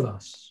all of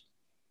us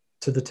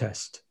to the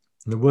test.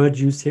 And the word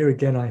used here,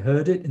 again, I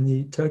heard it in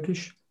the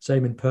Turkish,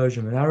 same in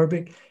Persian and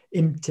Arabic,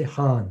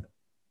 imtihan.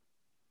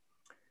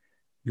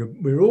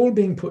 We're all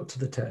being put to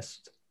the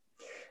test.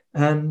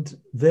 And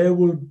there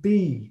will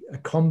be a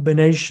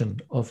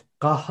combination of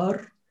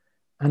qahar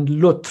and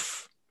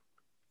lutf.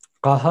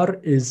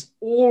 Qahar is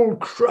all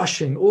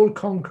crushing, all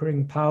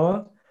conquering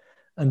power,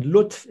 and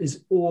lutf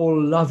is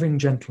all loving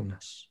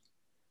gentleness.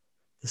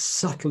 The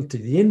subtlety,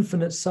 the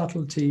infinite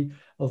subtlety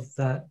of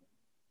that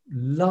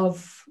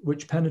love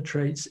which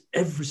penetrates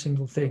every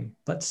single thing.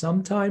 But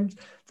sometimes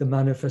the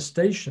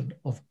manifestation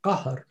of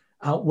qahar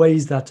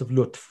outweighs that of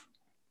lutf,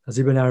 as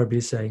Ibn Arabi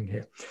is saying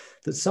here.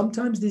 That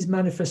sometimes these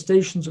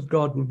manifestations of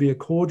God will be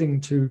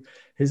according to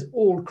his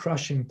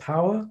all-crushing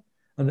power,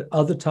 and at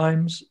other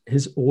times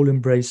his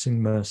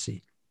all-embracing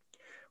mercy.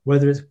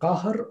 Whether it's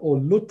qahar or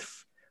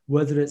lutf,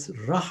 whether it's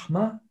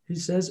rahmah, he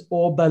says,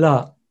 or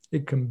bala.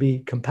 It can be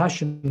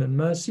compassion and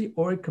mercy,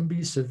 or it can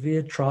be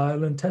severe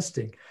trial and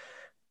testing.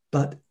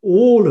 But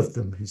all of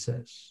them, he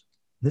says,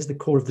 this is the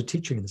core of the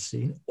teaching in the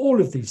scene, all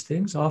of these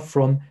things are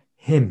from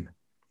him.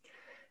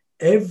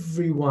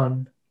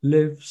 Everyone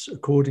lives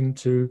according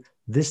to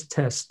this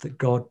test that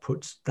God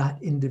puts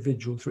that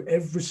individual through.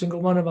 Every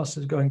single one of us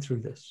is going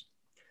through this.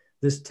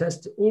 This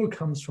test all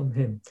comes from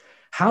him.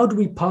 How do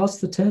we pass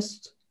the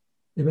test?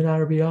 Ibn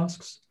Arabi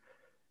asks.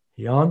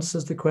 He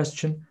answers the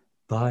question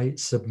by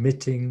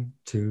submitting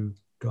to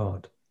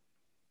God.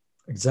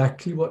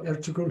 Exactly what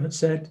Ertugrul had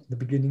said at the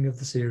beginning of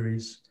the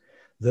series,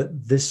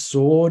 that this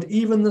sword,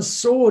 even the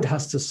sword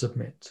has to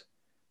submit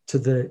to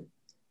the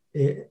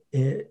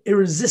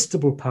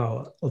irresistible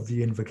power of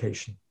the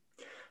invocation.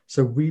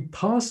 So we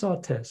pass our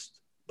test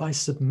by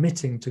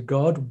submitting to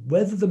God,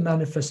 whether the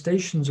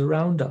manifestations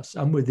around us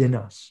and within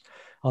us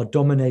are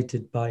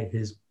dominated by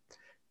his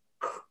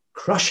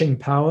crushing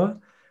power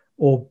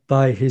or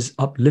by his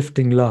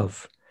uplifting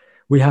love.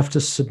 We have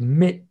to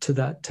submit to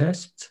that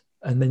test,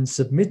 and then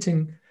submit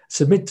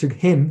to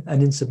him,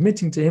 and in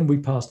submitting to him, we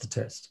pass the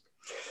test.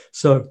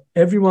 So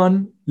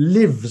everyone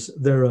lives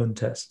their own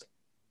test.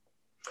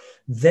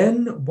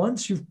 Then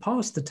once you've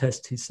passed the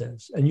test, he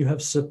says, and you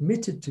have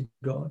submitted to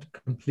God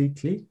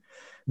completely,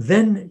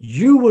 then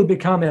you will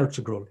become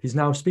Ertugrul. He's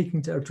now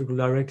speaking to Ertugrul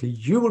directly.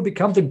 You will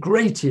become the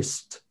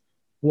greatest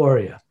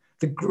warrior,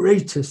 the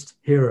greatest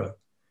hero,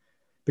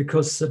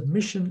 because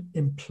submission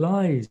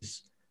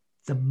implies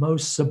the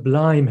most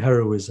sublime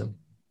heroism.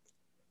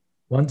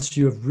 Once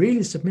you have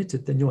really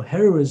submitted, then your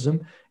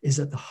heroism is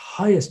at the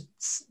highest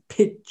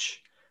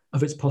pitch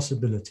of its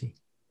possibility.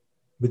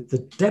 With the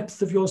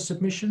depth of your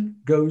submission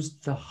goes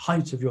the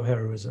height of your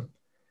heroism.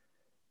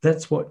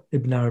 That's what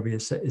Ibn Arabi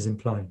is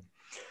implying.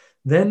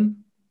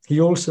 Then he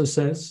also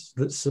says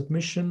that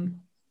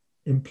submission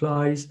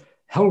implies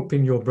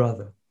helping your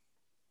brother,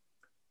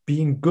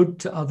 being good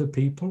to other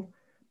people,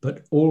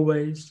 but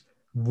always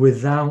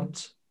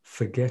without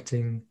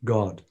forgetting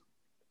God.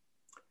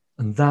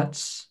 And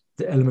that's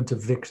the element of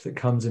dhikr that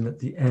comes in at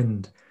the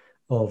end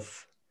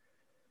of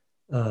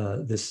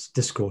this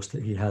discourse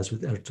that he has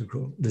with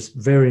Ertugrul, this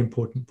very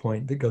important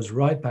point that goes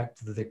right back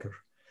to the dhikr,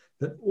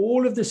 that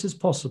all of this is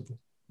possible,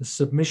 this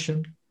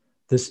submission,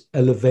 this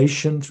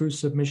elevation through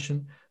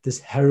submission, this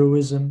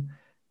heroism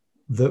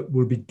that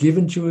will be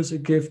given to you as a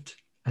gift,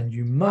 and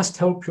you must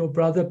help your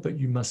brother, but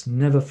you must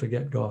never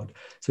forget God.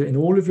 So in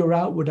all of your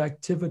outward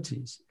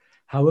activities,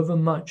 however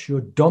much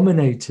you're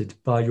dominated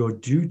by your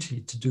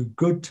duty to do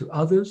good to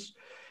others,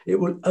 it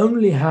will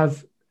only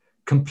have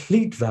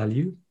complete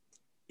value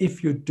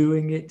if you're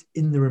doing it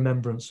in the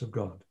remembrance of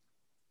God.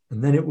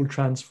 And then it will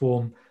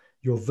transform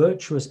your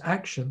virtuous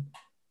action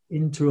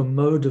into a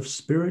mode of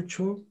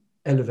spiritual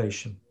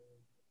elevation.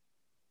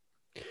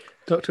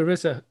 Dr.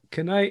 Reza,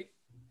 can I,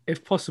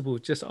 if possible,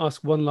 just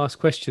ask one last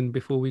question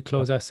before we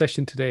close our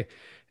session today?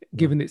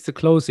 Given it's the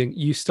closing,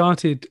 you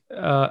started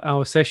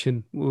our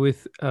session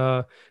with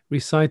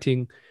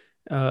reciting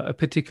a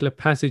particular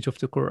passage of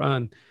the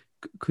Quran.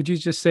 Could you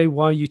just say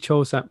why you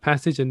chose that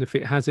passage and if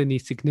it has any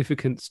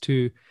significance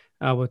to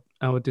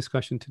our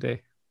discussion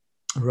today?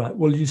 Right.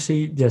 Well, you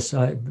see, yes,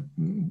 I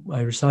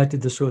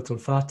recited the Surah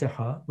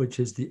al-Fatiha, which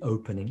is the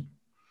opening.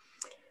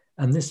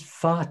 And this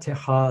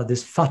Fatiha,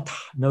 this Fath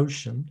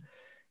notion,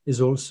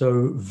 is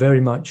also very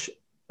much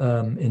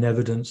in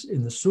evidence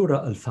in the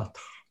Surah al-Fath.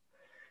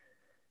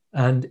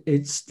 And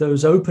it's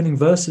those opening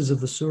verses of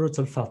the Surah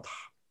al-Fath,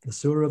 the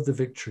Surah of the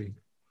victory,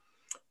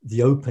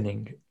 the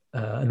opening.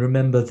 And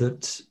remember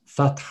that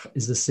Fath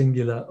is the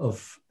singular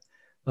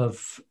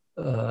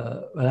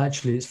well,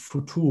 actually, it's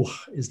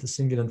Futūḥ is the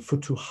singular and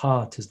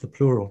Futūḥāt is the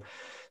plural.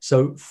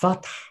 So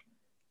Fath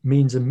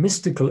means a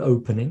mystical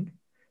opening,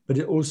 but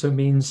it also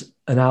means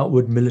an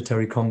outward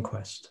military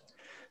conquest.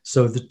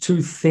 So the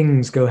two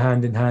things go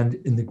hand in hand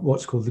in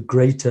what's called the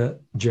greater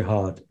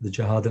jihad, the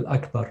jihad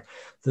al-akbar,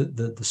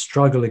 the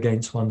struggle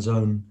against one's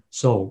own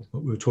soul,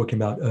 what we were talking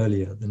about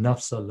earlier, the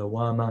nafs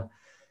al-lawama,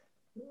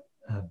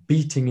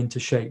 beating into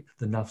shape,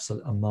 the nafs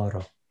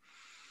al-ammara.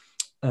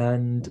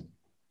 And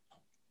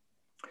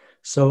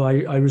so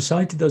I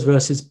recited those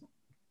verses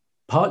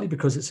partly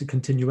because it's a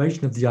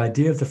continuation of the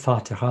idea of the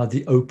Fatiha,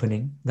 the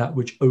opening, that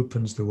which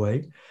opens the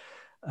way.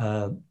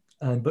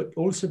 But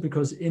also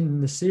because in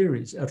the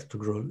series,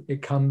 Ertugrul,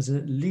 it comes in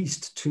at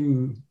least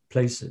two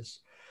places.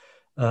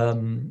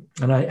 And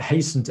I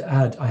hasten to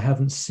add, I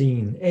haven't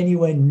seen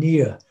anywhere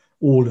near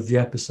all of the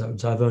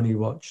episodes. I've only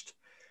watched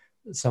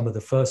some of the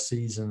first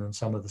season and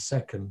some of the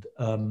second,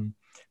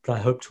 but I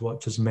hope to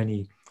watch as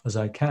many as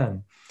I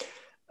can.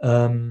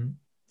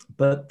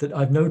 But that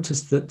I've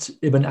noticed that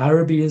Ibn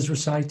Arabi is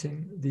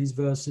reciting these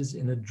verses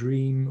in a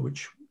dream,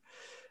 which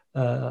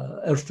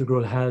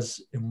Ertugrul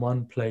has in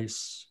one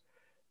place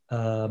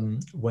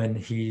when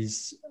he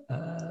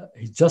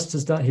just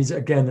has done, he's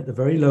again at the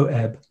very low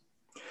ebb,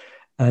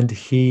 and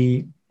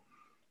he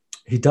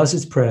does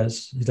his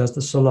prayers, he does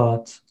the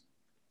salat,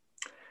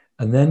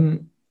 and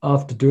then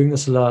after doing the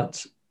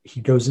salat,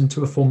 he goes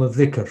into a form of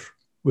dhikr,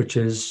 which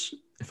is,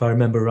 if I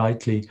remember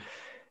rightly,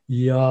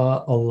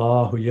 Ya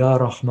Allah, Ya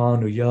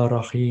Rahman, Ya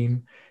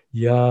Rahim,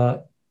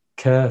 Ya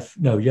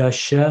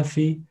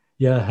Shafi,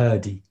 Ya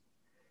Hadi.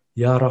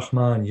 Ya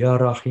Rahman, Ya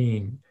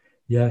Rahim,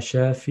 Ya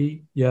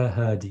Shafi, Ya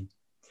Hadi.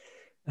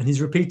 And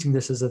he's repeating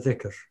this as a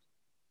dhikr.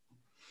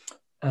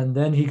 And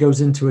then he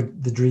goes into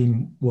the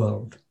dream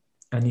world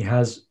and he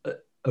has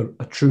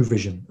a true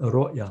vision, a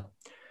ru'ya.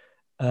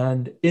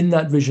 And in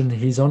that vision,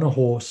 he's on a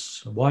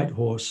horse, a white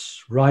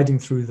horse, riding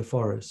through the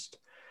forest.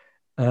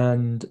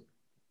 And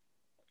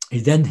he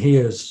then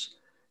hears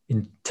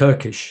in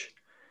Turkish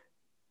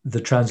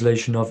the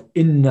translation of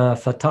Inna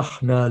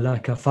fatahna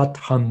laka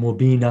fathan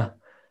mubina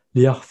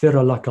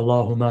liyaghfira laka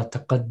Allahu ma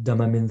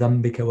taqaddama min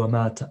dhanbika wa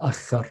ma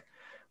ta'akhkhar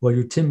wa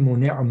yutimmu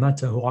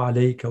ni'matahu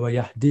alayka wa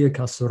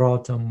yahdiyaka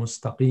siratan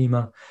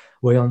mustaqima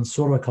wa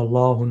yansuraka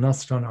Allahu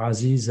nasran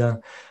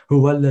aziza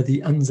huwa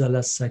alladhi anzala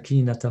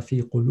as-sakinata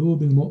fi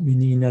qulubi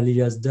al-mu'minina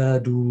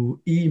liyazdadu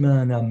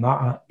imanan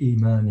ma'a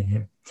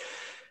imanihim.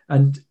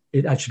 And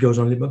it actually goes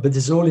on, but this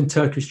is all in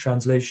Turkish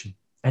translation.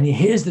 And he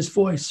hears this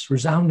voice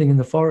resounding in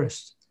the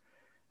forest,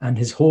 and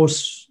his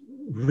horse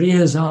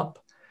rears up,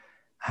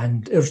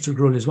 and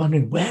Ertugrul is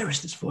wondering, where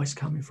is this voice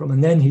coming from?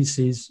 And then he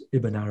sees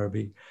Ibn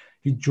Arabi.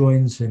 He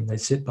joins him, they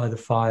sit by the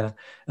fire,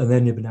 and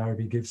then Ibn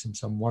Arabi gives him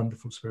some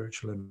wonderful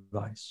spiritual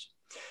advice.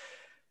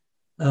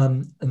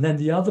 And then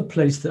the other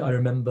place that I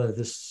remember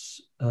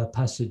this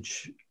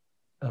passage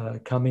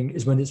coming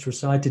is when it's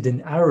recited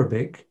in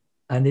Arabic,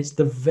 and it's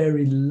the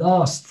very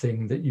last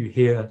thing that you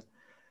hear,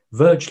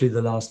 virtually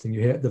the last thing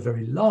you hear at the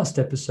very last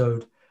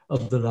episode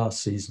of the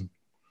last season.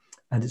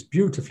 And it's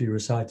beautifully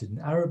recited in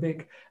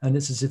Arabic, and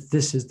it's as if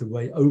this is the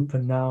way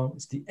open now.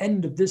 It's the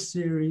end of this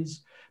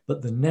series,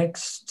 but the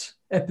next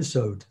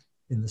episode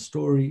in the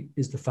story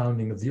is the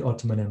founding of the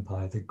Ottoman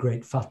Empire, the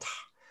great Fath,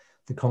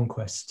 the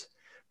conquest,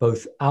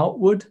 both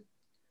outward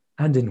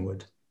and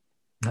inward.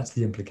 That's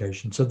the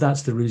implication. So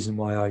that's the reason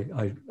why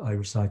I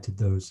recited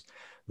those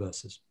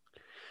verses.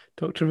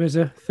 Dr.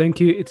 Reza,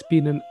 thank you. It's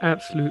been an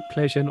absolute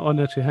pleasure and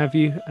honor to have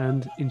you.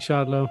 And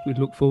inshallah, we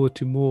look forward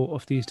to more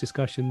of these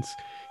discussions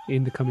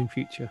in the coming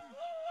future.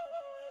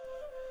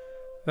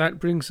 That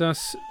brings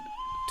us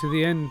to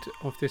the end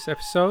of this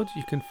episode.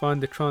 You can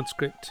find the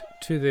transcript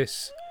to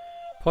this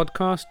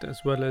podcast,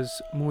 as well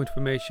as more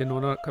information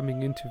on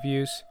upcoming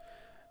interviews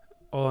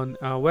on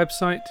our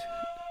website,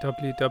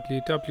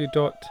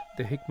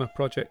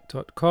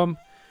 www.thehikmahproject.com,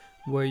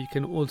 where you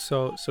can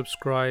also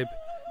subscribe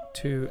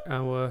to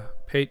our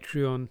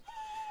Patreon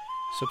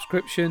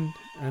subscription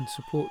and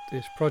support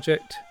this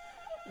project,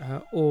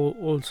 or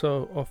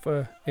also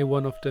offer a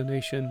one-off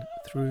donation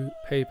through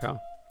PayPal.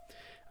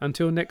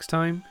 Until next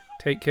time,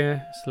 take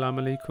care.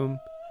 Assalamu alaikum.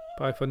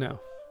 Bye for now.